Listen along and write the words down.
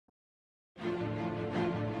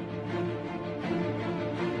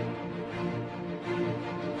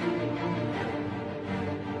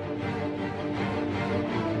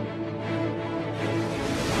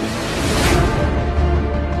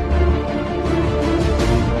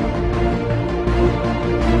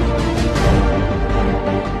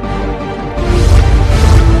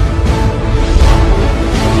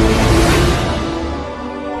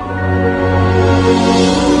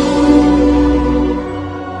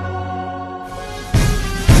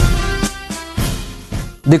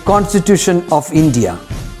The Constitution of India,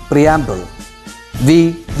 Preamble.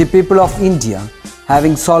 We, the people of India,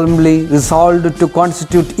 having solemnly resolved to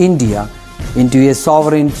constitute India into a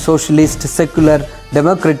sovereign, socialist, secular,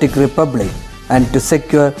 democratic republic and to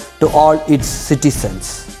secure to all its citizens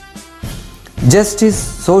justice,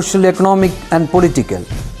 social, economic and political,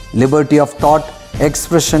 liberty of thought,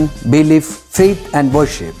 expression, belief, faith and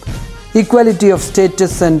worship, equality of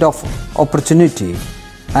status and of opportunity,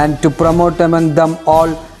 and to promote among them all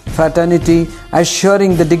fraternity,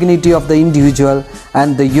 assuring the dignity of the individual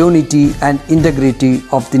and the unity and integrity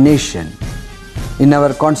of the nation. In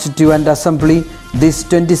our Constituent Assembly, this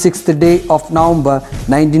 26th day of November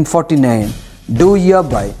 1949, do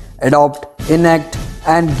hereby adopt, enact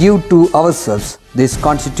and give to ourselves this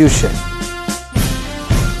Constitution.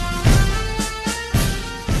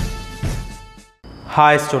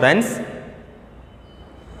 Hi students,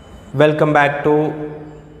 welcome back to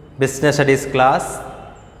Business Studies class.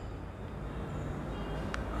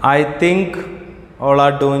 I think all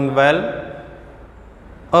are doing well.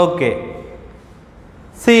 Okay.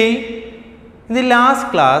 See, in the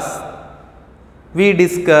last class we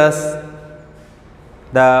discussed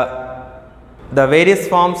the various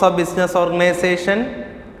forms of business organization,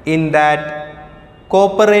 in that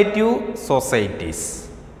cooperative societies.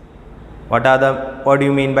 What do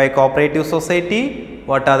you mean by cooperative society?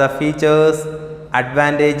 What are the features,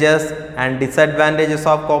 advantages and disadvantages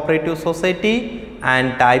of cooperative society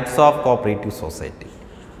and types of cooperative society?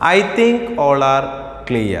 I think all are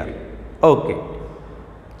clear. Okay.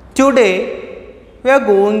 Today we are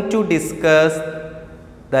going to discuss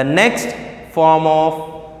the next form of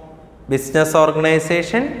business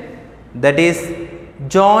organization, that is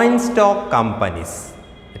joint stock companies.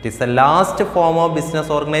 It is the last form of business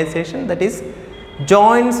organization, that is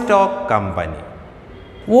joint stock company.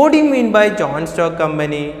 What do you mean by joint stock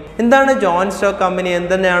company? എന്താണ് joint stock company?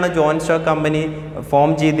 എന്താണ് joint stock company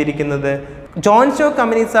form ചെയ്തിരിക്കുന്നത്? Joint stock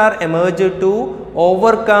companies are emerged to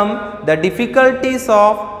overcome the difficulties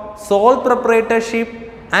of sole proprietorship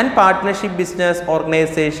and partnership business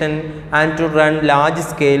organization and to run large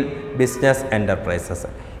scale business enterprises.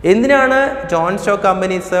 എന്തിനാണ് joint stock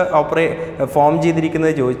companies form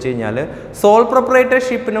ചെയ്തിരിക്കുന്നത് ചോദിച്ചു കഴിഞ്ഞാൽ, soul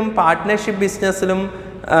പ്രൊപ്പറേറ്റർഷിപ്പിനും partnership ബിസിനസ്സിലും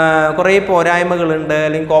കുറേ പോരായ്മകളുണ്ട്,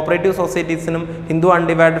 അല്ലെങ്കിൽ cooperative സൊസൈറ്റീസിനും Hindu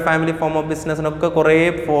undivided family form of ബിസിനസ്സിനൊക്കെ കുറേ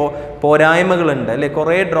പോരായ്മകളുണ്ട്, അല്ലെ,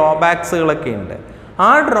 കുറേ ഡ്രോബാക്സുകളൊക്കെ ഉണ്ട്.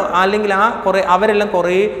 അല്ലെങ്കിൽ അവരെല്ലാം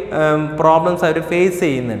കുറേ പ്രോബ്ലംസ് അവർ ഫേസ്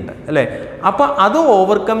ചെയ്യുന്നുണ്ട്, അല്ലേ. അപ്പോൾ അത്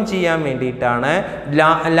ഓവർകം ചെയ്യാൻ വേണ്ടിയിട്ടാണ്,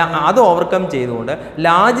 അത് ഓവർകം ചെയ്തുകൊണ്ട്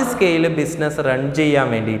ലാർജ് സ്കെയിൽ ബിസിനസ് റൺ ചെയ്യാൻ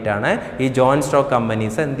വേണ്ടിയിട്ടാണ് ഈ ജോയിന്റ് സ്റ്റോക്ക്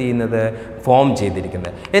കമ്പനീസ് എന്ത് ചെയ്യുന്നത്, ഫോം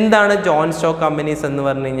ചെയ്തിരിക്കുന്നത്. എന്താണ് ജോയിന്റ് സ്റ്റോക്ക് കമ്പനീസ് എന്ന്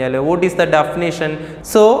പറഞ്ഞു കഴിഞ്ഞാൽ, what is the definition?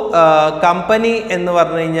 So company എന്ന്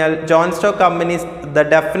പറഞ്ഞു കഴിഞ്ഞാൽ, joint stock companies, the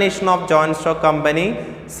definition of joint stock company,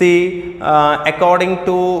 see, according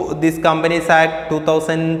to this Companies Act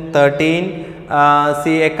 2013,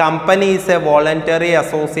 see, a company is a voluntary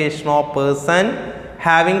association of person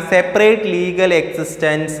having separate legal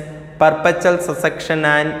existence, perpetual succession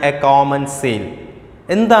and a common seal.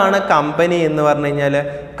 എന്താണ് company എന്ന് പറഞ്ഞു കഴിഞ്ഞാൽ,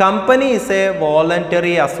 company is A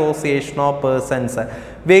voluntary association of persons.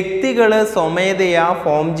 വ്യക്തികൾ സ്വമേധയാ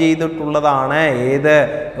form ചെയ്തിട്ടുള്ളതാണ് ഏത്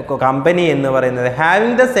company എന്ന് പറയുന്നത്.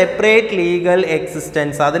 Having the separate legal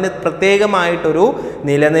existence, അതിന് പ്രത്യേകമായിട്ടൊരു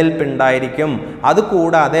നിലനിൽപ്പുണ്ടായിരിക്കും.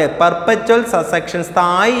 അതുകൂടാതെ പെർപ്പച്വൽ സസെക്ഷൻ,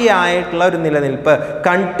 സ്ഥായിയായിട്ടുള്ള ഒരു നിലനിൽപ്പ്,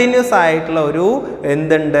 കണ്ടിന്യൂസ് ആയിട്ടുള്ള ഒരു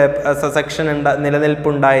സസെക്ഷൻ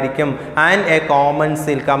നിലനിൽപ്പുണ്ടായിരിക്കും. ആൻഡ് എ കോമൺ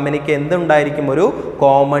സീൽ, കമ്പനിക്ക് എന്തുണ്ടായിരിക്കും, ഒരു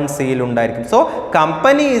കോമൺ സീൽ ഉണ്ടായിരിക്കും. So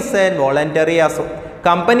company is A voluntary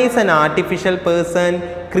company is N artificial person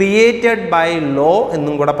created by law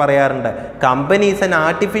എന്നും കൂടെ പറയാറുണ്ട്. Company is N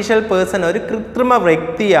artificial person, ഒരു കൃത്രിമ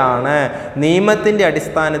വ്യക്തിയാണ്, നിയമത്തിൻ്റെ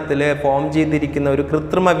അടിസ്ഥാനത്തിൽ ഫോം ചെയ്തിരിക്കുന്ന ഒരു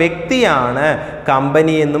കൃത്രിമ വ്യക്തിയാണ്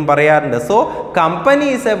കമ്പനി എന്നും പറയാറുണ്ട്. So company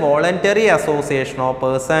is A voluntary association of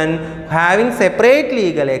person having separate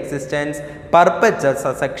legal existence, perpetual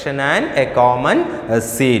succession and a common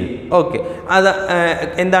seal. Okay, അത്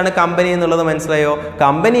എന്താണ് കമ്പനി എന്നുള്ളത് മനസ്സിലായോ?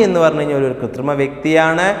 കമ്പനി എന്ന് പറഞ്ഞു കഴിഞ്ഞാൽ ഒരു കൃത്രിമ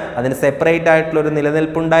വ്യക്തിയാണ്, അതിന് സെപ്പറേറ്റ് ആയിട്ടുള്ളൊരു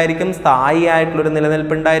നിലനിൽപ്പുണ്ടായിരിക്കും, സ്ഥായി ആയിട്ടുള്ളൊരു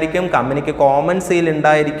നിലനിൽപ്പുണ്ടായിരിക്കും, കമ്പനിക്ക് കോമൺ സീൽ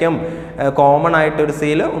ഉണ്ടായിരിക്കും, കോമൺ ആയിട്ടൊരു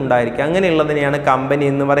സീൽ ഉണ്ടായിരിക്കും. അങ്ങനെയുള്ളതിനെയാണ് കമ്പനി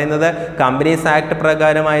എന്ന് പറയുന്നത്. കമ്പനീസ് ആക്ട്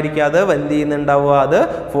പ്രകാരമായിരിക്കും അത് എന്ത് ചെയ്യുന്നുണ്ടാവുക, അത്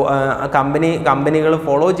കമ്പനികൾ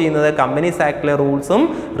ഫോളോ ചെയ്യുന്നത് companies ആക്ടിലെ റൂൾസും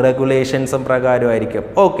റെഗുലേഷൻസും പ്രകാരമായിരിക്കും.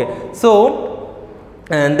 Okay, so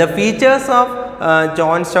the features of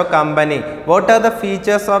joint stock company. What are the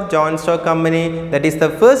features of joint stock company? That is the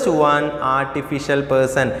first one, artificial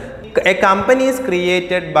person. A company is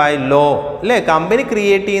created by law അല്ലേ, company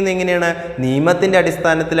create ചെയ്യുന്നത് എങ്ങനെയാണ്, നിയമത്തിൻ്റെ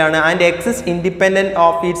അടിസ്ഥാനത്തിലാണ്. And exist independent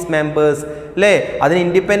of its members അല്ലേ, അതിന്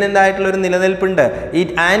independent ആയിട്ടുള്ളൊരു നിലനിൽപ്പുണ്ട്.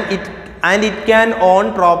 And it can own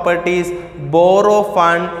properties, borrow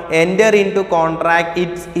fund, enter into contract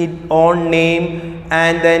its own name,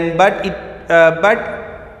 and then but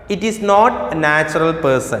it is not a natural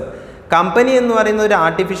person. Company എന്ന് പറയുന്നത് ഒരു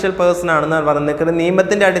ആർട്ടിഫിഷ്യൽ പേഴ്സൺ ആണെന്ന് പറയുന്നത്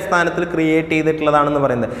നിയമത്തിൻ്റെ അടിസ്ഥാനത്തിൽ ക്രിയേറ്റ് ചെയ്തിട്ടുള്ളതാണെന്ന്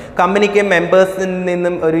പറയുന്നത്. കമ്പനിക്ക് മെമ്പേഴ്സിൽ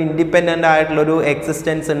നിന്നും ഒരു ഇൻഡിപെൻഡൻ്റ് ആയിട്ടുള്ളൊരു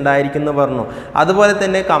എക്സിസ്റ്റൻസ് ഉണ്ടായിരിക്കും എന്ന് പറഞ്ഞു. അതുപോലെ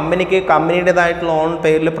തന്നെ കമ്പനിയുടേതായിട്ടുള്ള ഓൺ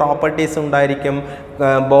പേരിൽ പ്രോപ്പർട്ടീസ് ഉണ്ടായിരിക്കും,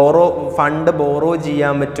 ഫണ്ട് ബോറോ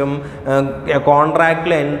ചെയ്യാൻ പറ്റും,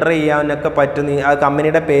 കോൺട്രാക്റ്റിൽ എൻ്റർ ചെയ്യാനൊക്കെ പറ്റും, ആ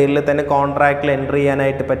കമ്പനിയുടെ പേരിൽ തന്നെ കോൺട്രാക്റ്റിൽ എൻ്റർ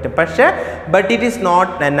ചെയ്യാനായിട്ട് പറ്റും. പക്ഷേ it is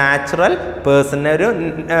not A natural person, ഒരു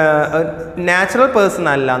നാച്ചുറൽ പേഴ്സൺ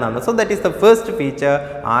അല്ല എന്നാണ്. So that is the first feature,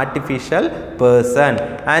 artificial person.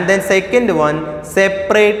 And then second one,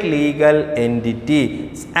 separate legal entity.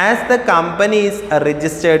 As the company is a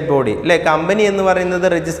registered body അല്ലേ, company എന്ന് പറയുന്നത്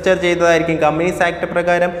register ചെയ്തതായിരിക്കും, companies act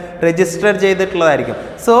പ്രകാരം register ചെയ്തിട്ടുള്ളതായിരിക്കും.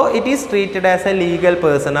 So it is treated as A legal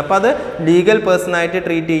person, അപ്പോൾ അത് legal person ആയിട്ട്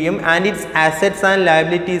treat ചെയ്യും. And its assets and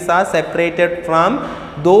liabilities R separated from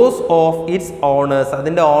those of its owners.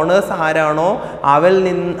 അതിൻ്റെ owners ആരാണോ അവരിൽ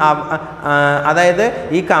നിന്ന്, അതായത്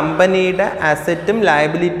ഈ കമ്പനിയുടെ അസറ്റും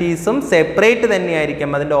ലയബിലിറ്റീസും സെപ്പറേറ്റ് തന്നെയായിരിക്കും.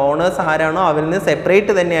 അതിൻ്റെ ഓണേഴ്സ് ആരാണോ അവരിൽ നിന്ന്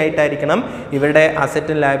സെപ്പറേറ്റ് തന്നെ ആയിട്ടായിരിക്കണം ഇവരുടെ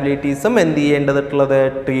അസറ്റും ലയബിലിറ്റീസും എന്ത് ചെയ്യേണ്ടതുള്ളത്,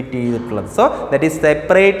 ട്രീറ്റ് ചെയ്തിട്ടുള്ളത്. So that is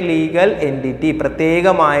separate legal entity,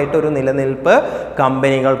 പ്രത്യേകമായിട്ടൊരു നിലനിൽപ്പ്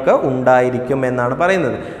കമ്പനികൾക്ക് ഉണ്ടായിരിക്കും എന്നാണ്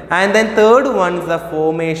പറയുന്നത്. And then third one is the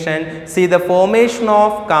formation. C the formation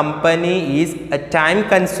of company is A time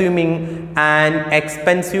consuming and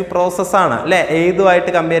expensive പ്രോസസ്സാണ് അല്ലേ,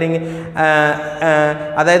 ഏതുമായിട്ട് കമ്പയറിങ്,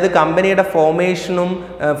 അതായത് കമ്പനിയുടെ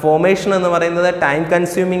ഫോർമേഷൻ എന്ന് പറയുന്നത് ടൈം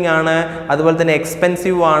കൺസ്യൂമിങ് ആണ്, അതുപോലെ തന്നെ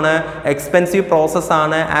എക്സ്പെൻസീവ്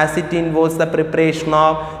പ്രോസസ്സാണ്. As it involves the preparation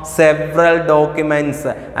of several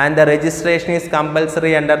documents and the registration is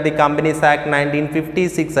compulsory under the companies act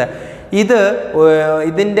 1956.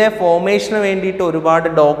 ഇതിൻ്റെ ഫോർമേഷന് വേണ്ടിയിട്ട് ഒരുപാട്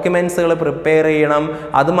ഡോക്യുമെൻറ്റ്സുകൾ പ്രിപ്പയർ ചെയ്യണം.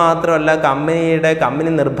 അതുമാത്രമല്ല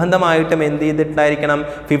കമ്പനി നിർബന്ധമായിട്ടും എന്ത് ചെയ്തിട്ടുണ്ടായിരിക്കണം,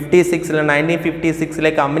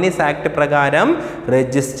 1956 കമ്പനീസ് ആക്ട് പ്രകാരം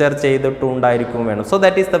രജിസ്റ്റർ ചെയ്തിട്ടുണ്ടായിരിക്കും വേണം. So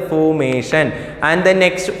that is the formation. And the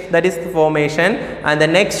next that is the formation. And the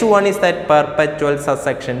next one is that perpetual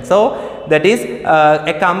സസെക്ഷൻ. So that is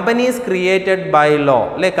a company is created by law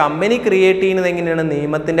അല്ലെ, company create ചെയ്യുന്നത് എങ്ങനെയാണ്,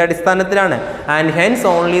 നിയമത്തിൻ്റെ അടിസ്ഥാനത്തിലാണ്. And hence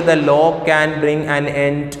only the law can bring an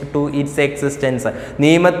end to its existence.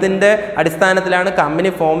 നിയമത്തിൻ്റെ അടിസ്ഥാനത്തിലാണ്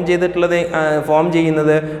company form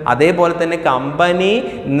ചെയ്യുന്നത്. അതേപോലെ തന്നെ കമ്പനി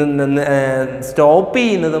സ്റ്റോപ്പ്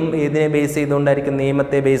ചെയ്യുന്നതും ഇതിനെ ബേസ് ചെയ്തുകൊണ്ടായിരിക്കും,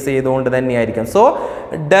 നിയമത്തെ ബേസ് ചെയ്തുകൊണ്ട് തന്നെയായിരിക്കും. So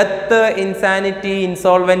death, insanity,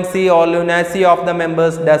 insolvency or ലുനാസി of the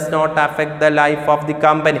members does not affect the life of the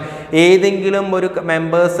company. ഏതെങ്കിലും ഒരു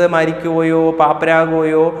മെമ്പേഴ്സ് മരിക്കുകയോ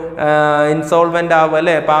പാപ്പരാകുകയോ ഇൻസോൾവൻ്റ് ആവുക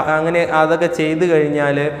അല്ലേ, അങ്ങനെ അതൊക്കെ ചെയ്തു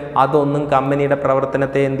കഴിഞ്ഞാൽ അതൊന്നും കമ്പനിയുടെ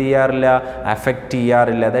പ്രവർത്തനത്തെ എന്ത് ചെയ്യാറില്ല, അഫക്റ്റ്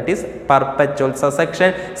ചെയ്യാറില്ല. That is perpetual സസെക്ഷൻ.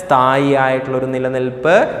 സ്ഥായി ആയിട്ടുള്ളൊരു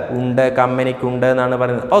നിലനിൽപ്പ് ഉണ്ട്, കമ്പനിക്കുണ്ട് എന്നാണ്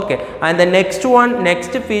പറയുന്നത്. Okay. And the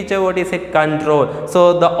next feature what is A control. So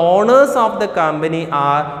the owners of the company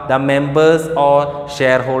are the members or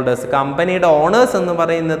share holders. കമ്പനിയുടെ ഓണേഴ്സ് എന്ന്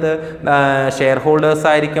പറയുന്നത് ഷെയർ ഹോൾഡേഴ്സ്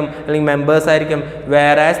ആയിരിക്കും അല്ലെങ്കിൽ മെമ്പേഴ്സ് ആയിരിക്കും.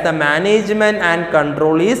 വേറാസ് the management and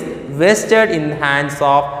control is vested in hands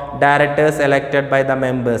of directors elected by the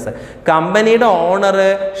members. കമ്പനിയുടെ owner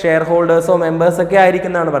share ഹോൾഡേഴ്സോ മെമ്പേഴ്സൊക്കെ ആയിരിക്കും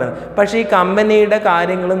എന്നാണ് പറയുന്നത്. പക്ഷേ ഈ കമ്പനിയുടെ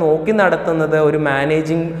കാര്യങ്ങൾ നോക്കി നടത്തുന്നത് ഒരു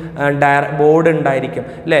മാനേജിങ് ബോർഡ് ഉണ്ടായിരിക്കും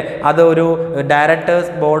അല്ലേ, അത് ഒരു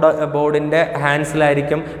ഡയറക്ടേഴ്സ് ബോർഡിൻ്റെ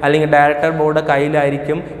ഹാൻഡ്സിലായിരിക്കും അല്ലെങ്കിൽ ഡയറക്ടർ ബോർഡ്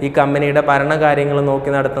കയ്യിലായിരിക്കും ഈ കമ്പനിയുടെ ഭരണകാര്യങ്ങൾ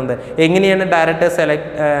നോക്കി നടത്തുന്നത്. എങ്ങനെയാണ് ഡയറക്ടേഴ്സ്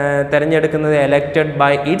തിരഞ്ഞെടുക്കുന്നത്? എലക്റ്റഡ്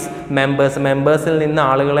ബൈ ഇറ്റ്സ് മെമ്പേഴ്സിൽ നിന്ന്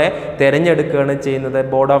ആളുകളെ തിരഞ്ഞെടുക്കുകയാണ് ചെയ്യുന്നത്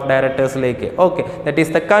board of ഡയറക്ടേഴ്സിലേക്ക്. Okay, that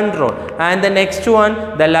is the control. And the next one,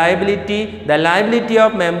 the liability of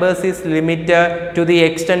members is limited to the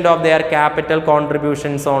extent of their capital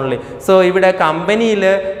contributions only. So ഇവിടെ കമ്പനിയിൽ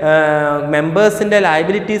മെമ്പേഴ്സിൻ്റെ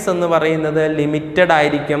ലയബിലിറ്റീസ് എന്ന് പറയുന്നത് limited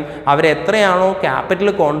ആയിരിക്കും. അവരെത്രയാണോ capital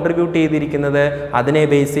contribute ചെയ്തിരിക്കുന്നത് അതിനെ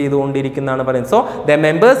ബേസ് ചെയ്തുകൊണ്ടിരിക്കുന്നതാണ് പറയുന്നത്. So the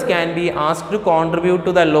members can be asked to contribute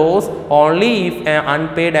to the loss only if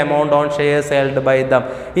unpaid amount on shares held by dum.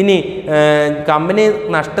 ഇനി company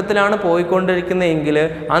നഷ്ടത്തിലാണ് പോയിക്കൊണ്ടിരിക്കുന്നതെങ്കിൽ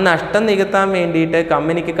ആ നഷ്ടം നികത്താൻ വേണ്ടിയിട്ട്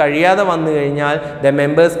കമ്പനിക്ക് കഴിയാതെ വന്നു കഴിഞ്ഞാൽ the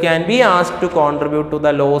members can be asked to contribute to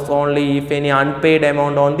the loss only if any unpaid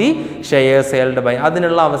amount on the shares held by.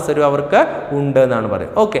 അതിനുള്ള അവസരം അവർക്ക് ഉണ്ട് എന്നാണ്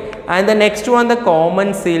പറയുന്നത്. Okay, and the next one, the common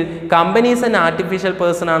seal. Company is N artificial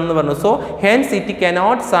person ആണെന്ന് പറഞ്ഞു. So hence it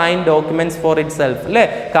cannot sign documents for it self. അല്ലേ,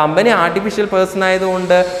 company artificial person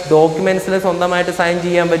ആയതുകൊണ്ട് ഡോക്യുമെന്റ്സിൽ സ്വന്തമായിട്ട് സൈൻ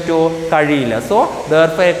ചെയ്യാൻ പറ്റുമോ? കഴിയില്ല. So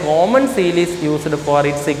therefore a common seal is used for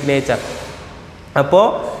its signature. അപ്പോൾ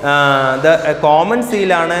common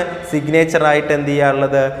സീലാണ് സിഗ്നേച്ചറായിട്ട് എന്ത്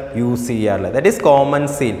ചെയ്യാറുള്ളത്? യൂസ് ചെയ്യാറുള്ളത്. That is common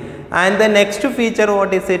seal. And the next feature,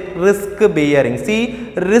 what is it? Risk bearing. See,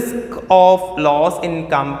 risk of loss in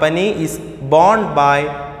company is borne by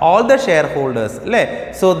all the shareholders,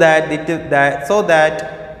 so that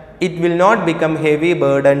it will not become heavy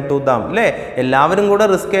burden to them. എല്ലാവരും കൂടെ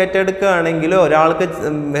risk ഏറ്റെടുക്കുകയാണെങ്കിൽ ഒരാൾക്ക്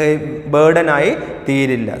burden ആയി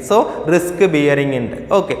തീരില്ല. So risk bearing ഉണ്ട്.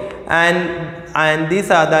 Okay, and these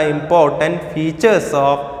are the important features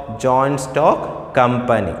of joint stock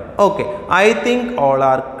company. Okay, I think all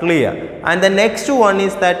are clear. And the next one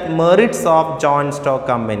is that merits of joint stock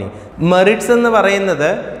company. Merits എന്ന് പറയുന്നത്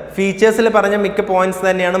ഫീച്ചേഴ്സിൽ പറഞ്ഞ മിക്ക points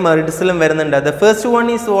തന്നെയാണ് മെറിറ്റ്സിലും വരുന്നുണ്ട്. The first one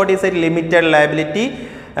is what is a limited liability.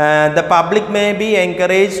 The public may be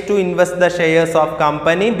encouraged to invest the shares of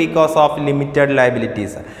company because of limited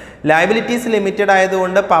liabilities. Liabilities limited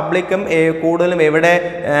ആയതുകൊണ്ട് പബ്ലിക്കും കൂടുതലും എവിടെ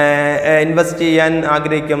invest ചെയ്യാൻ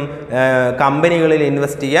ആഗ്രഹിക്കും? കമ്പനികളിൽ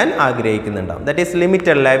ഇൻവെസ്റ്റ് ചെയ്യാൻ ആഗ്രഹിക്കുന്നുണ്ടാവും. That is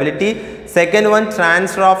limited liability. Second one,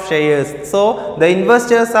 transfer of shares. So the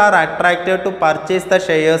investors R attracted to purchase the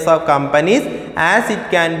shares of companies as it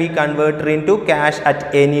can be converted in to cash at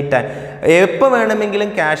any time. എപ്പോൾ വേണമെങ്കിലും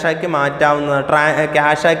ക്യാഷാക്കി മാറ്റാവുന്ന,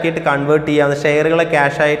 ക്യാഷാക്കിയിട്ട് convert ചെയ്യാവുന്ന, ഷെയറുകളെ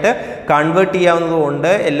ക്യാഷായിട്ട് convert ചെയ്യാവുന്നതുകൊണ്ട്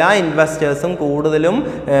എല്ലാ ഇൻവെസ്റ്റേഴ്സും കൂടുതലും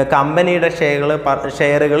കമ്പനിയുടെ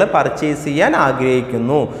ഷെയറുകൾ purchase ചെയ്യാൻ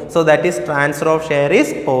ആഗ്രഹിക്കുന്നു. So that is transfer of share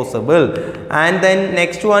is possible. And then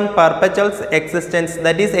next one, perpetual existence.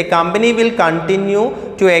 That is A company will continue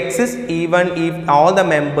to exist even if all the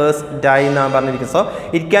members dye എന്നാണ് പറഞ്ഞിരിക്കുന്നത്. So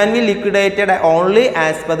it can be liquidated only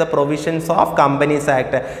as per the provisions of companies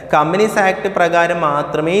act. Companies act പ്രകാരം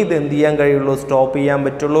മാത്രമേ ഇത് എന്ത് ചെയ്യാൻ കഴിയുള്ളൂ? Stop ചെയ്യാൻ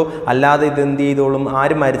പറ്റുള്ളൂ. അല്ലാതെ ഇത് എന്ത് ചെയ്തോളും?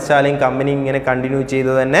 ആര് മരിച്ചാലും കമ്പനി ഇങ്ങനെ കണ്ടിന്യൂ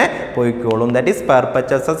ചെയ്ത് തന്നെ പോയിക്കോളും. That is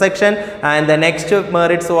perpetual section. And the next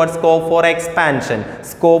merits, what? Scope for expansion.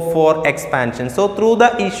 Scope for expansion. So through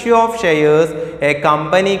the issue of shares A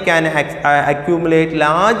company can accumulate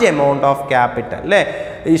large amount of capital. അല്ലേ,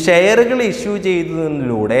 ഈ ഷെയറുകൾ issue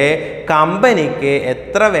ചെയ്തതിലൂടെ കമ്പനിക്ക്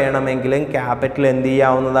എത്ര വേണമെങ്കിലും capital എന്ത്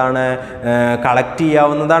ചെയ്യാവുന്നതാണ്? Collect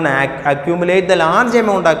ചെയ്യാവുന്നതാണ്. Accumulate the large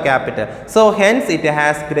amount of capital. So hence it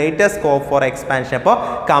has greater scope for expansion. അപ്പോൾ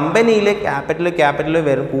കമ്പനിയിൽ ക്യാപിറ്റൽ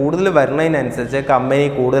കൂടുതൽ വരുന്നതിനനുസരിച്ച് കമ്പനി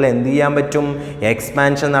കൂടുതൽ എന്ത് ചെയ്യാൻ പറ്റും?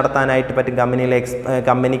 എക്സ്പാൻഷൻ നടത്താനായിട്ട് പറ്റും.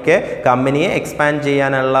 കമ്പനിയെ എക്സ്പാൻഡ്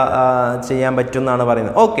ചെയ്യാൻ പറ്റും എന്നാണ്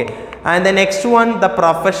പറയുന്നത്. Okay, and the next one, the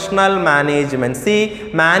professional management. See,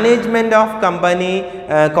 management of company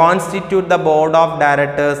constitute the board of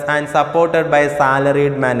directors and supported by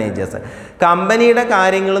salaried managers. കമ്പനിയുടെ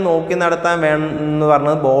കാര്യങ്ങൾ നോക്കി നടത്താൻ വേണമെന്ന്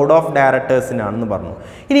പറഞ്ഞത് ബോർഡ് ഓഫ് ഡയറക്ടേഴ്സിനാണെന്ന് പറഞ്ഞു.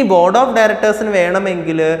 ഇനി ബോർഡ് ഓഫ് ഡയറക്ടേഴ്സിന്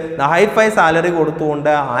വേണമെങ്കിൽ ഹൈഫൈ സാലറി കൊടുത്തുകൊണ്ട്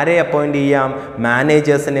ആരെ അപ്പോയിൻറ്റ് ചെയ്യാം?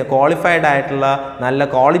 മാനേജേഴ്സിനെ, ക്വാളിഫൈഡ് ആയിട്ടുള്ള നല്ല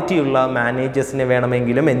ക്വാളിറ്റിയുള്ള മാനേജേഴ്സിനെ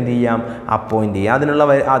വേണമെങ്കിലും എന്ത് ചെയ്യാം? അപ്പോയിൻറ്റ് ചെയ്യാം.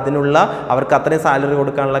 അതിനുള്ള അവർക്ക് അത്രയും സാലറി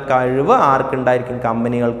കൊടുക്കാനുള്ള കഴിവ് ആർക്കുണ്ടായിരിക്കും?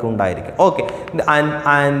 കമ്പനികൾക്ക് ഉണ്ടായിരിക്കും. Okay,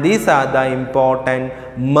 and these are the important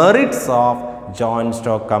merits of joint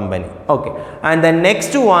stock company. Okay, and the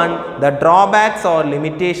next one, the drawbacks or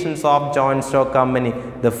limitations of joint stock company.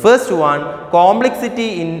 The first one, complexity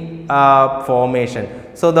in formation.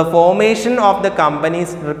 So the formation of the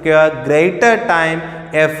companies require greater time,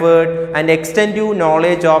 effort and extensive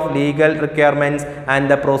knowledge of legal requirements and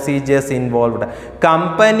the procedures involved.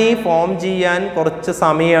 Company form ചെയ്യാൻ കുറച്ച്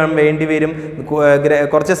സമയം വേണ്ടി വരും,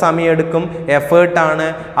 കുറച്ച് സമയം എടുക്കും, എഫേർട്ടാണ്,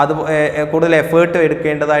 അത് കൂടുതൽ എഫേർട്ട്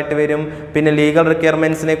എടുക്കേണ്ടതായിട്ട് വരും. പിന്നെ ലീഗൽ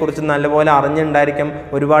റിക്വയർമെൻറ്റ്സിനെ കുറിച്ച് നല്ലപോലെ അറിഞ്ഞുണ്ടായിരിക്കും,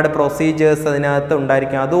 ഒരുപാട് പ്രൊസീജിയേഴ്സ് അതിനകത്ത്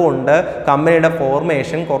ഉണ്ടായിരിക്കും. അതുകൊണ്ട് കമ്പനിയുടെ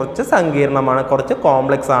ഫോർമേഷൻ കുറച്ച് സങ്കീർണമാണ്, കുറച്ച്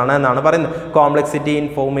കോംപ്ലക്സ് ആണ് എന്നാണ് പറയുന്നത്. കോംപ്ലക്സിറ്റി ഇൻ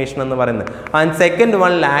ഫോർമേഷൻ എന്ന് പറയുന്നത്. And second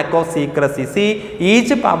one, lack of secrecy. C,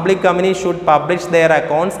 each public company should publish their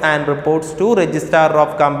accounts and reports to registrar of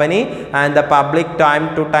company and the public time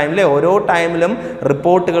to time. ഓരോ ടൈമിലും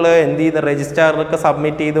റിപ്പോർട്ടുകൾ എന്ത് ചെയ്ത് രജിസ്ട്രാറിലേക്ക്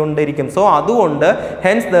സബ്മിറ്റ് ചെയ്തുകൊണ്ടിരിക്കും. സോ അതുകൊണ്ട്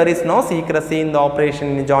hence there is no secrecy in the operation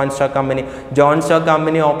in joint stock company. Joint stock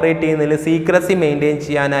company operate ചെയ്യുന്നതിൽ secrecy maintain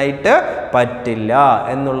ചെയ്യാനായിട്ട് പറ്റില്ല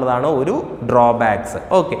എന്നുള്ളതാണ് ഒരു drawbacks.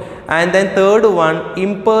 Okay, and then third one,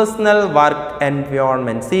 impersonal work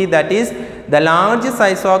environment. C, that is the large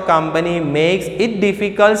size of company makes it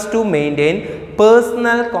difficult to maintain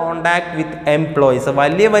personal contact with employees.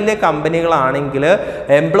 വലിയ വലിയ കമ്പനികളാണെങ്കിൽ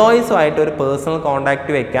എംപ്ലോയീസുമായിട്ട് ഒരു personal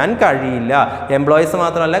contact വെക്കാൻ കഴിയില്ല. എംപ്ലോയീസ്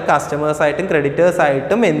മാത്രമല്ല, കസ്റ്റമേഴ്സായിട്ടും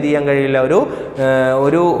ക്രെഡിറ്റേഴ്സായിട്ടും എന്ത് ചെയ്യാൻ കഴിയില്ല,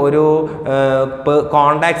 ഒരു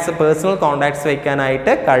കോണ്ടാക്ട്സ്, പേഴ്സണൽ കോണ്ടാക്ട്സ്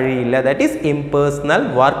വെക്കാനായിട്ട് കഴിയില്ല. That is impersonal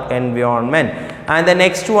work environment. And the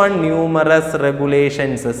next one, numerous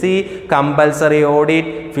regulations. See, compulsory audit,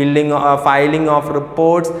 filing of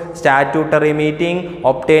reports, statutory meeting,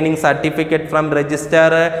 obtaining certificate from register,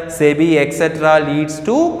 SEBI, etc. leads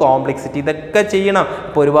to complexity. ഇതൊക്കെ ചെയ്യണം.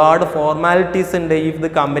 ഇപ്പോൾ ഒരുപാട് formalities ഉണ്ട് ഇത്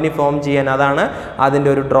company form ചെയ്യാൻ. അതാണ്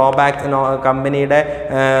അതിൻ്റെ ഒരു ഡ്രോബാക്സ്, കമ്പനിയുടെ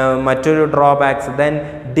മറ്റൊരു drawbacks. Then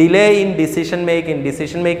delay in decision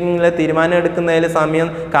മേക്കിങ്ങിൽ തീരുമാനം എടുക്കുന്നതിൽ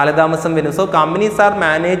കാലതാമസം വരും. So companies R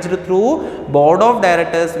managed through board of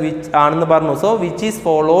directors which ആണെന്ന് പറഞ്ഞു. So which is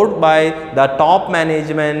followed by the top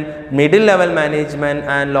management, middle level management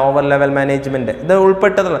and lower level management. ഇത്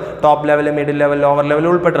ഉൾപ്പെട്ടതല്ല, top level, middle level, lower level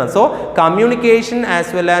ഉൾപ്പെട്ടതാണ്. So communication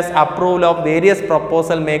as well as approval of various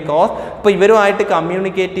proposal may cos. ഇപ്പോൾ ഇവരുമായിട്ട്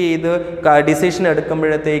communicate ചെയ്ത് decision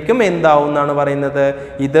എടുക്കുമ്പോഴത്തേക്കും എന്താവും എന്നാണ് പറയുന്നത്,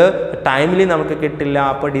 ഇത് timely നമുക്ക് കിട്ടില്ല.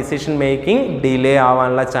 അപ്പോൾ ഡിസിഷൻ മേക്കിംഗ് ഡിലേ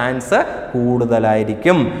ആവാനുള്ള ചാൻസ്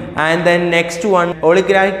കൂടുതലായിരിക്കും. And then next one,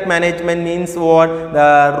 ഒളിഗ്രാഫിക് management means what?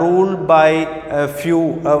 Rule by few.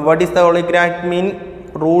 What is the ഒളിഗ്രാഫിക് mean?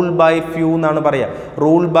 Rule by few എന്നാണ് പറയുക.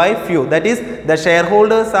 Rule by few, that is the share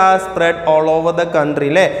holders are spread all over the country.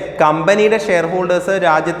 അല്ലേ, കമ്പനിയുടെ share holders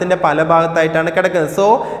രാജ്യത്തിൻ്റെ പല ഭാഗത്തായിട്ടാണ് കിടക്കുന്നത്. So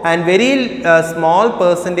and very small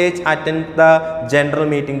percentage attend the general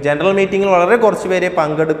മീറ്റിങ്ങിൽ വളരെ കുറച്ച് പേരെ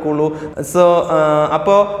പങ്കെടുക്കുള്ളൂ. സോ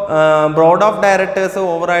അപ്പോൾ ബോർഡ് ഓഫ് ഡയറക്ടേഴ്സ്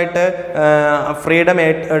ഓവറായിട്ട് ഫ്രീഡം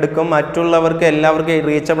എടുക്കും, മറ്റുള്ളവർക്ക് എല്ലാവർക്കും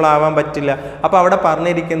റീച്ചബിൾ ആവാൻ പറ്റില്ല. അപ്പോൾ അവിടെ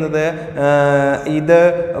പറഞ്ഞിരിക്കുന്നത് ഇത്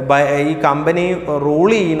ഈ കമ്പനി റൂൾ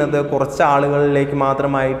ചെയ്യുന്നത് കുറച്ച് ആളുകളിലേക്ക്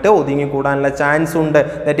മാത്രമായിട്ട് ഒതുങ്ങിക്കൂടാനുള്ള ചാൻസ് ഉണ്ട്.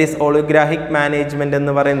 ദാറ്റ് ഈസ് ഒളിഗ്രാഫിക് മാനേജ്മെൻറ്റ്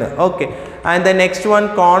എന്ന് പറയുന്നത്. Okay, and the next one,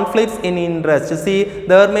 conflicts in interest. C,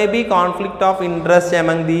 there may be conflict of interest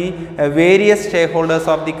among the various shareholders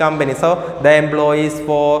of the company. So the employees,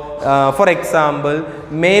 for example,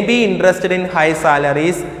 may be interested in high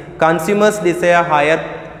salaries, consumers desire higher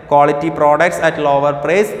quality products at lower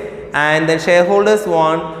price, and the shareholders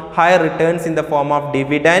want higher returns in the form of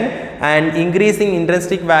dividend and increasing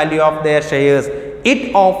intrinsic value of their shares. It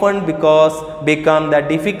often become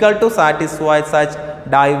difficult to satisfy such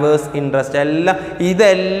diverse interest.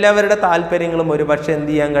 ഇതെല്ലാവരുടെ താല്പര്യങ്ങളും ഒരു പക്ഷേ എന്ത്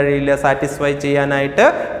ചെയ്യാൻ കഴിയില്ല, satisfy ചെയ്യാനായിട്ട്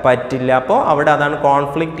പറ്റില്ല. അപ്പോൾ അവിടെ അതാണ്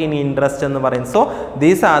കോൺഫ്ലിക്റ്റ് ഇൻ ഇൻട്രസ്റ്റ് എന്ന് പറയുന്നത്. So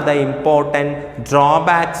these are the important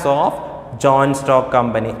drawbacks of joint stock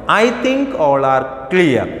company. I think all are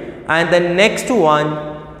clear. And the next one,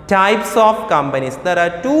 types of companies. There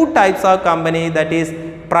are two types of company, that is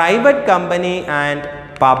private company and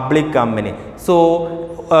public company. So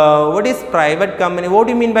what is private company? What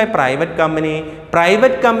do you mean by private company?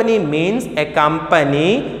 Private company means a company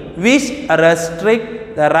which restrict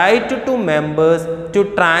the right to members to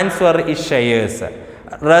transfer its shares.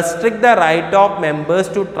 Restrict the right of members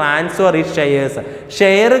to transfer its shares.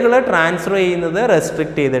 ഷെയറുകൾ transfer ചെയ്യുന്നത്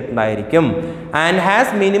restrict ചെയ്തിട്ടുണ്ടായിരിക്കും. And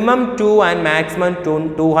has minimum 2 and maximum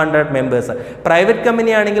 200 members. Private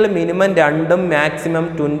company ആണെങ്കിൽ minimum 2 maximum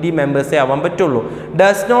 20 മെമ്പേഴ്സേ ആവാൻ പറ്റുള്ളൂ.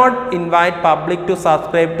 Does not invite public to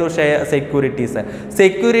subscribe to securities.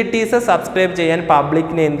 Securities subscribe ചെയ്യാൻ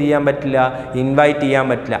പബ്ലിക്കിനെ എന്ത് ചെയ്യാൻ പറ്റില്ല, invite ചെയ്യാൻ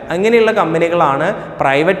പറ്റില്ല. അങ്ങനെയുള്ള കമ്പനികളാണ്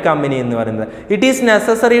പ്രൈവറ്റ് കമ്പനി എന്ന് പറയുന്നത്. It is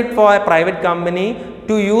necessary four A private company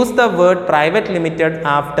to use the word private limited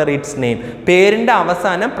after its name. പേരിൻ്റെ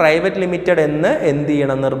അവസാനം പ്രൈവറ്റ് ലിമിറ്റഡ് എന്ന് എന്ത്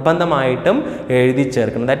ചെയ്യണം, നിർബന്ധമായിട്ടും എഴുതി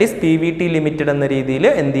ചേർക്കണം. ദാറ്റ് ഈസ് PVT ലിമിറ്റഡ് എന്ന രീതിയിൽ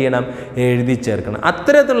എന്ത് ചെയ്യണം, എഴുതി ചേർക്കണം.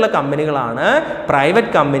 അത്തരത്തിലുള്ള കമ്പനികളാണ്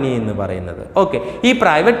പ്രൈവറ്റ് കമ്പനി എന്ന് പറയുന്നത്. ഓക്കെ, ഈ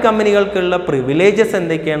പ്രൈവറ്റ് കമ്പനികൾക്കുള്ള പ്രിവിലേജസ്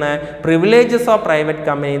എന്തൊക്കെയാണ്? Privileges of private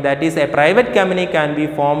company, that is A private company can be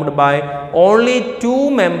formed by only 2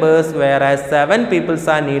 members whereas 7 people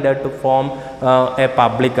are needed to form a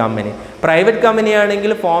public company. Private company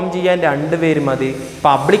ആണെങ്കിൽ form ചെയ്യാൻ 2 പേര് മതി.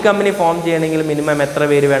 Public company form ചെയ്യണമെങ്കിൽ minimum എത്ര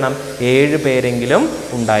പേര് വേണം? 7 പേരെങ്കിലും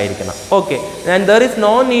ഉണ്ടായിരിക്കണം. Okay, and there is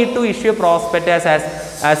no need to issue prospectus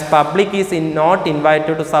as public is not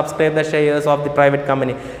invited to subscribe the shares of the private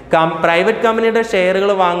company. Private കമ്പനിയുടെ ഷെയറുകൾ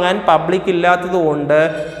വാങ്ങാൻ പബ്ലിക് ഇല്ലാത്തത് കൊണ്ട്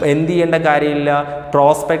എന്ത് ചെയ്യേണ്ട കാര്യമില്ല,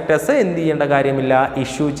 പ്രോസ്പെക്ടസ് എന്ത് ചെയ്യേണ്ട കാര്യമില്ല,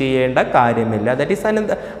 ഇഷ്യൂ ചെയ്യേണ്ട കാര്യമില്ല. That is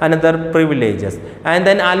another privileges. And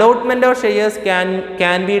then allotment of shares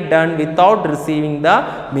can be done without receiving the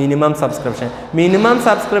minimum subscription. Minimum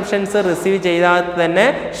subscriptions receive ചെയ്താൽ തന്നെ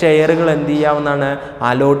ഷെയറുകൾ എന്ത് ചെയ്യാവുന്നതാണ്,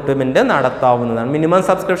 അലോട്ട്മെൻറ്റ് നടത്താവുന്നതാണ്. മിനിമം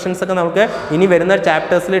സബ്സ്ക്രിപ്ഷൻസ് ഒക്കെ നമുക്ക് ഇനി വരുന്ന ചാപ്റ്റർ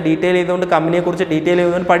ചാപ്റ്റേഴ്സിൽ ഡീറ്റെയിൽ ചെയ്തുകൊണ്ട് കമ്പനിയെക്കുറിച്ച് ഡീറ്റെയിൽ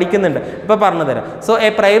ചെയ്തുകൊണ്ട് പഠിക്കുന്നുണ്ട്. ഇപ്പോൾ പറഞ്ഞു തരാം. So A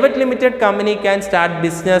private limited company can start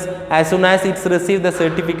business as soon as it's receive the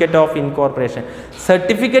certificate of incorporation.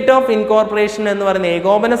 Certificate of incorporation എന്ന് പറയുന്ന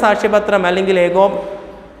ഏകോപന സാക്ഷ്യപത്രം അല്ലെങ്കിൽ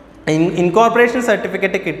ഇൻകോർപ്പറേഷൻ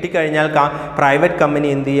സർട്ടിഫിക്കറ്റ് കിട്ടിക്കഴിഞ്ഞാൽ പ്രൈവറ്റ് കമ്പനി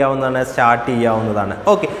എന്ത് ചെയ്യാവുന്നതാണ്, സ്റ്റാർട്ട് ചെയ്യാവുന്നതാണ്.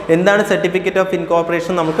 ഓക്കെ, എന്താണ് സർട്ടിഫിക്കറ്റ് ഓഫ്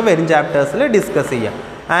ഇൻകോർപ്പറേഷൻ നമുക്ക് വരും ചാപ്റ്റേഴ്സിൽ ഡിസ്കസ് ചെയ്യാം.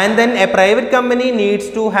 And then a private company needs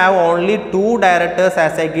to have only 2 directors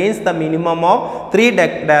as against the minimum of 3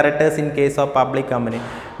 directors in case of public company.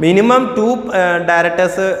 Minimum 2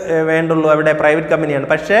 directors വേണ്ടുള്ളൂ അവിടെ private കമ്പനിയാണ്.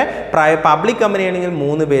 പക്ഷേ പബ്ലിക് കമ്പനി ആണെങ്കിൽ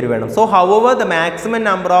 3 പേര് വേണം. So however the maximum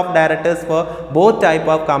number of directors for both type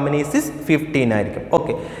of companies is 15 ആയിരിക്കും.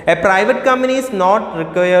 Okay, A private company is not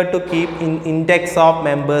required to keep index of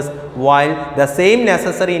members while the same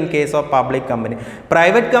necessary in case of public company.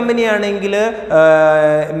 Private company ആണെങ്കിൽ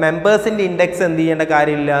മെമ്പേഴ്സിൻ്റെ index എന്ത് ചെയ്യേണ്ട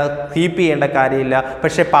കാര്യമില്ല, keep ചെയ്യേണ്ട കാര്യമില്ല.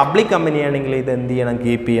 പക്ഷേ public company ആണെങ്കിൽ ഇത് എന്ത് ചെയ്യണം,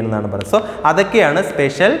 കീപ്പ് ചെയ്യണം എന്നാണ് പറയുന്നത്. സോ അതൊക്കെയാണ്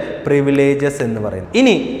സ്പെഷ്യൽ പ്രിവിലേജസ് എന്ന് പറയുന്നത്.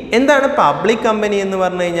 ഇനി എന്താണ് പബ്ലിക് കമ്പനി എന്ന്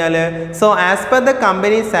പറഞ്ഞു കഴിഞ്ഞാൽ, so as per the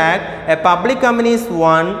companies act A public company is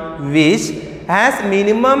one which has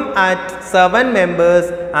minimum at 7 members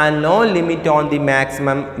and no limit on the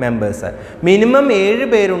maximum members. Minimum 7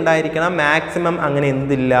 പേരുണ്ടായിരിക്കണം, maximum അങ്ങനെ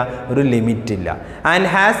എന്തില്ല, ഒരു ലിമിറ്റ് ഇല്ല. And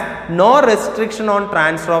has no restriction on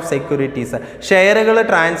transfer of securities. ഷെയറുകൾ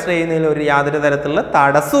transfer ചെയ്യുന്നതിൽ ഒരു യാതൊരു തരത്തിലുള്ള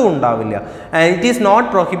തടസ്സവും ഉണ്ടാവില്ല. And it is not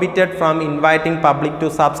prohibited from inviting public to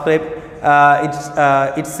subscribe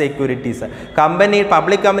it's securities.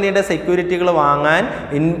 Public കമ്പനിയുടെ സെക്യൂരിറ്റികൾ വാങ്ങാൻ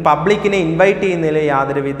പബ്ലിക്കിനെ ഇൻവൈറ്റ് ചെയ്യുന്നതിൽ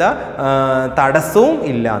യാതൊരുവിധ തടസ്സവും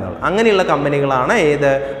ഇല്ല എന്നുള്ളത്. അങ്ങനെയുള്ള കമ്പനികളാണ്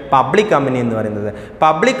ഏത് പബ്ലിക് കമ്പനി എന്ന് പറയുന്നത്.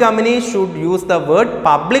 Public company should use the word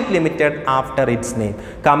public limited after it's name.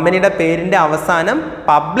 കമ്പനിയുടെ പേരിൻ്റെ അവസാനം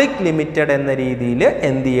പബ്ലിക് ലിമിറ്റഡ് എന്ന രീതിയിൽ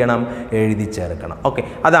എന്ത് ചെയ്യണം, എഴുതി ചേർക്കണം. ഓക്കെ,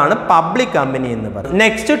 അതാണ് പബ്ലിക് കമ്പനി എന്ന് പറയുന്നത്.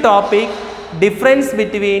 Next topic, difference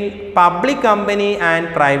between public company and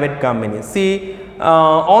private company. See,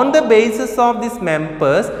 on the basis of these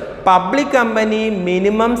members, public company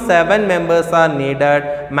minimum 7 members are needed,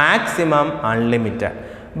 maximum unlimited.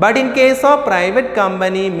 But in case of private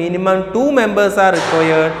company, minimum 2 members are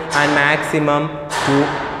required and maximum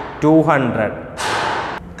 200.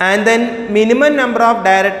 And then minimum number of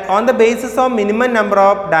on the basis of minimum number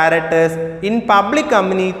of directors in public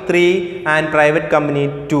company 3 and private company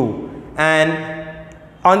 2. And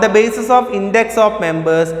on the basis of index of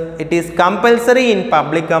members, it is compulsory in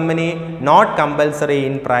public company, not compulsory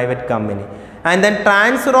in private company. And then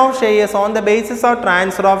transfer of shares, on the basis of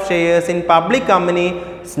transfer of shares in public company,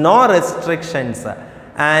 no restrictions.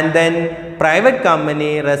 And then private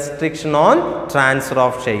company, restriction on transfer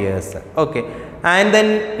of shares. Okay, and then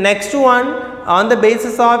next one, on the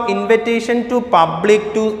basis of invitation to public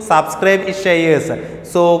to subscribe shares.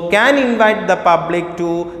 So can invite the public to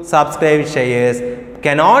subscribe shares,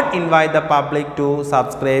 cannot invite the public to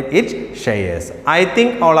subscribe its shares. I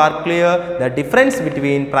think all are clear the difference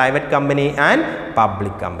between private company and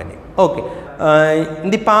public company. Okay, in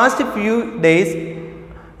the past few days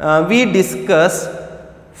we discussed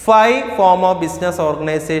 5 form of business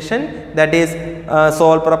organization, that is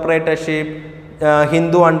sole proprietorship,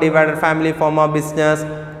 Hindu undivided family form of business,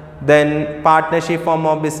 then partnership form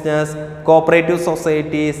of business, cooperative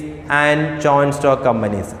societies and joint stock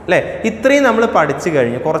companies. അല്ലേ, ഇത്രയും നമ്മൾ പഠിച്ചു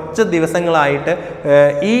കഴിഞ്ഞു. കുറച്ച് ദിവസങ്ങളായിട്ട്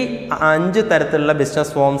ഈ 5 തരത്തിലുള്ള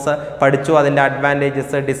business forms പഠിച്ചു. അതിൻ്റെ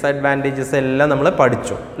അഡ്വാൻറ്റേജസ് ഡിസഡ്വാൻറ്റേജസ് എല്ലാം നമ്മൾ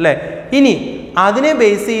പഠിച്ചു അല്ലേ. ഇനി അതിനെ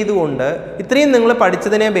ബേസ് ചെയ്തുകൊണ്ട്, ഇത്രയും നിങ്ങൾ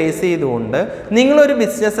പഠിച്ചതിനെ ബേസ് ചെയ്തുകൊണ്ട് നിങ്ങളൊരു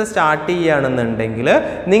ബിസിനസ് സ്റ്റാർട്ട് ചെയ്യുകയാണെന്നുണ്ടെങ്കിൽ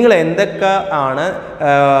നിങ്ങൾ എന്തൊക്കെ ആണ്,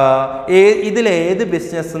 ഇതിലേത്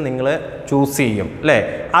ബിസിനസ് നിങ്ങൾ ചൂസ് ചെയ്യും അല്ലേ,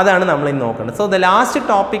 അതാണ് നമ്മൾ ഇന്ന് നോക്കേണ്ടത്. So the last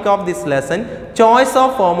topic of this lesson, choice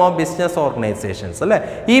of form of business organisations അല്ലേ.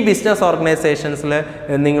 ഈ ബിസിനസ് ഓർഗനൈസേഷൻസിൽ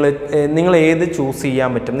നിങ്ങൾ ഏത് ചൂസ് ചെയ്യാൻ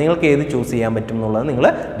പറ്റും, നിങ്ങൾക്ക് ഏത് ചൂസ് ചെയ്യാൻ പറ്റും എന്നുള്ളത് നിങ്ങൾ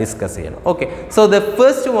ഡിസ്കസ് ചെയ്യണം. Okay, so the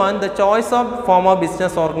first one, the choice of form of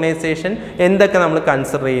business organisation എന്തൊക്കെ നമ്മൾ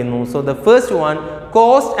കൺസിഡർ ചെയ്യുന്നു. So the first one,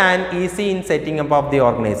 cost and easy in setting up of the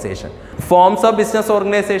organisation. Forms of business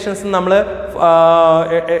organisations നമ്മൾ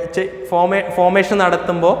formation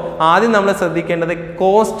നടത്തുമ്പോൾ ആദ്യം നമ്മൾ ശ്രദ്ധിക്കേണ്ടത്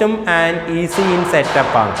കോസ്റ്റും and easy in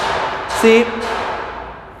setup ആണ്. C,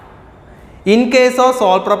 in case of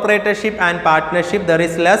sole proprietorship and partnership, there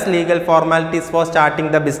is less legal formalities for starting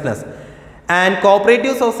the business, and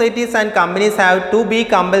cooperative societies and companies have to be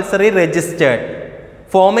compulsory registered.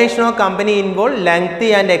 Formation of company involve lengthy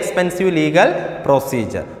and expensive legal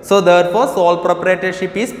procedure. So therefore sole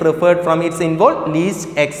proprietorship is preferred from its involve least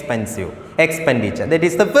expensive expenditure. That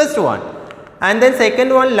is the first one. And then second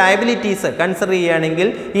one, liabilities consider cheyanengil,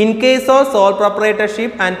 in case of sole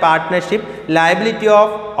proprietorship and partnership, liability of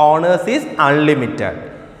owners is unlimited.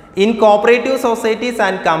 In cooperative societies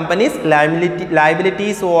and companies, liability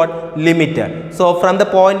is what? Limited. So from the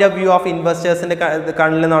point of view of investors in the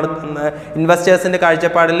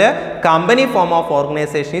കാഴ്ചപ്പാടിൽ company form of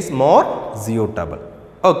organization is more suitable.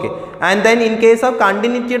 Okay, and then in case of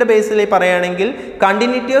continuity basically parayanengil,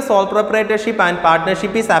 continuity of sole proprietorship and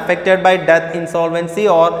partnership is affected by death, insolvency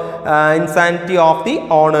or insanity of the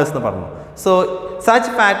owners nu parnu. So such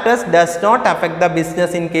factors does not affect the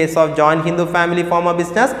business in case of joint Hindu family form of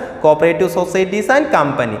business, cooperative societies and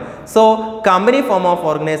company. So company form of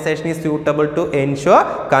organization is suitable to ensure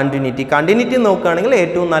continuity. Continuity നോക്കുകയാണെങ്കിൽ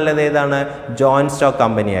ഏറ്റവും നല്ലത് ഏതാണ്? joint stock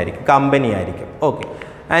company ആയിരിക്കും. Okay.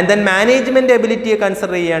 And then management ability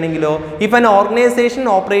consider cheyanengilo, if an organization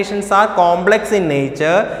operations are complex in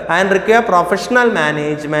nature and require professional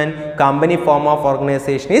management, company form of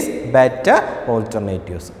organization is better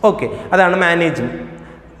alternatives. Okay, adana management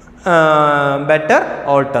better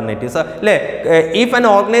alternatives. If an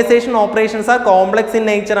organization operations are complex in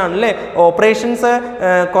nature operations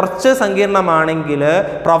കുറച്ച് സങ്കീർണമാണെങ്കിൽ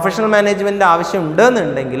professional management ആവശ്യം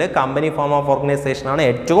ഉണ്ടെന്നുണ്ടെങ്കിൽ company form of organisation ആണ്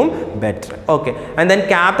ഏറ്റവും better. Okay, and then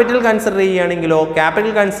capital consider ചെയ്യുകയാണെങ്കിലോ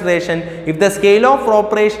capital consideration, if the scale of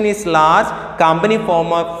operation is large,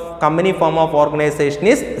 company form of organization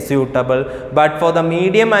is suitable, but for the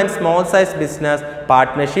medium and small size business,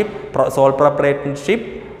 partnership, sole proprietorship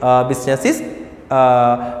business is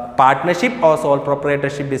partnership or sole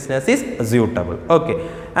proprietorship business is suitable. Okay,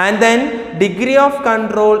 and then degree of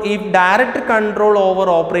control, if direct control over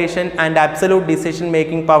operation and absolute decision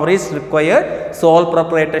making power is required, sole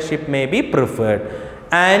proprietorship may be preferred.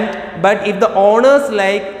 And but if the owners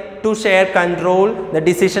like to share control, the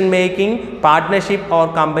decision making, partnership or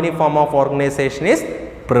company form of organization is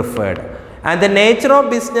preferred. And the nature of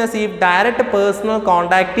business, if direct personal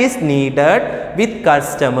contact is needed with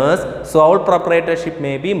customers, sole proprietorship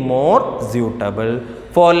may be more suitable.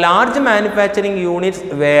 For large manufacturing units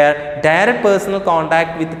where direct personal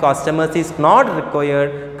contact with customers is not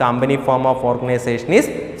required, company form of organization is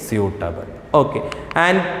suitable. Okay,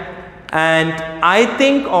 and I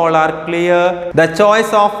think all are clear. The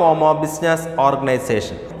choice of form of business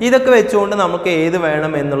organization, ഇതൊക്കെ വെച്ചുകൊണ്ട് നമുക്ക് ഏത്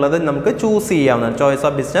വേണം എന്നുള്ളത് നമുക്ക് choose ചെയ്യാവുന്നതാണ്. Choice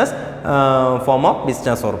of business form of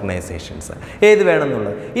business organisations ഏത് വേണം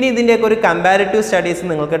എന്നുള്ളത്. ഇനി ഇതിൻ്റെയൊക്കെ ഒരു കമ്പാരിറ്റീവ് സ്റ്റഡീസ്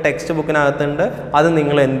നിങ്ങൾക്ക് ടെക്സ്റ്റ് ബുക്കിനകത്തുണ്ട്. അത്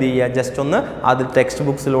നിങ്ങൾ എന്ത് ചെയ്യുക, ജസ്റ്റ് ഒന്ന് അത് ടെക്സ്റ്റ്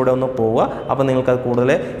ബുക്സിലൂടെ ഒന്ന് പോവുക. അപ്പോൾ നിങ്ങൾക്കത്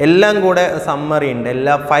കൂടുതൽ എല്ലാം കൂടെ സമ്മറി ഉണ്ട്,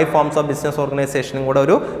 എല്ലാ 5 ഫോംസ് ഓഫ് ബിസിനസ് ഓർഗനൈസേഷനും കൂടെ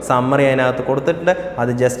ഒരു സമ്മറി അതിനകത്ത് കൊടുത്തിട്ടുണ്ട്.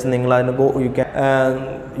 അത് ജസ്റ്റ് നിങ്ങൾ അതിന്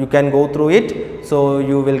you can go through it, so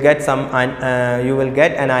you will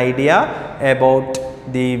get an idea about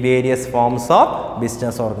the various forms of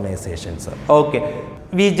business organizations. Okay,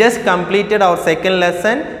 we just completed our second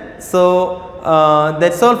lesson, so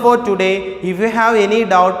that's all for today. If you have any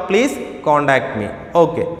doubt, please contact me.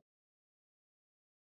 Okay.